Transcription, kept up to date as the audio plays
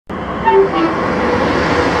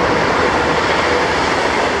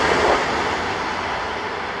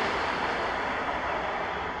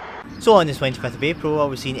So on the 25th of April, I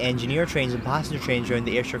was seeing engineer trains and passenger trains around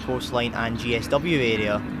the Ayrshire coastline and GSW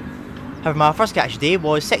area. However, my first catch today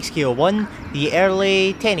was 6K01, the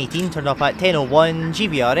early 1018 turned up at 10:01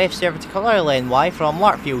 GBRF serving to Carlisle NY from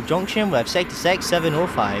Larkfield Junction with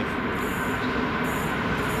 66705.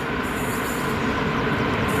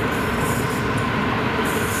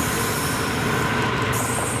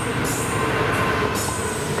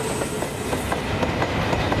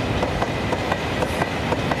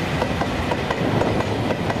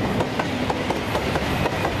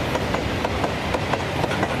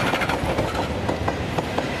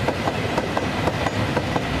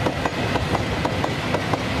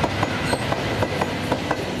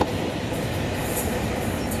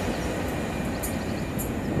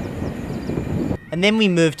 And then we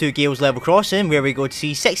move to Gales Level Crossing where we go to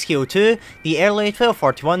see 6K02, the early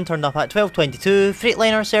 1241 turned up at 1222,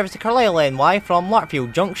 Freightliner service to Carlisle NY from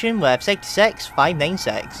Larkfield Junction with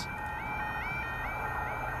 66596.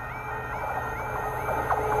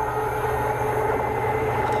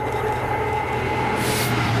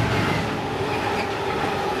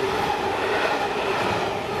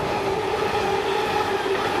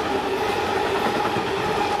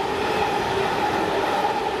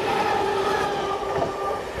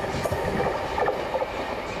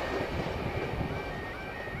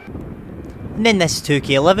 And then this is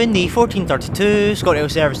 2K11, the 1432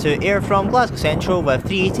 ScotRail service to Ayr from Glasgow Central with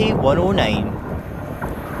 380-109.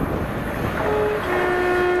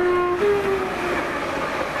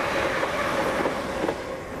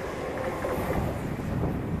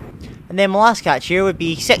 And then my last catch here would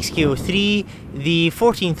be 6K03, the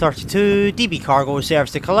 1432 DB Cargo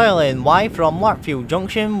service to Carlisle NY from Larkfield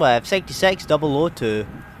Junction with 66002.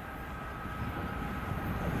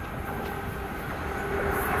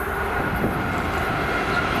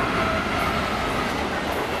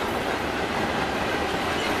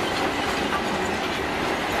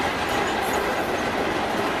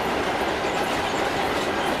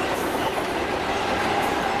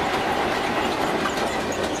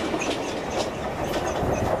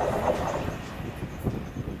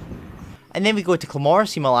 And then we go to Clamore,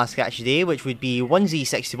 see my last catch today, which would be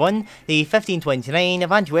 1Z61, the 1529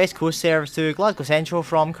 Avanti West Coast service to Glasgow Central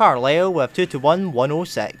from Carlisle with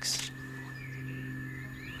 221-106.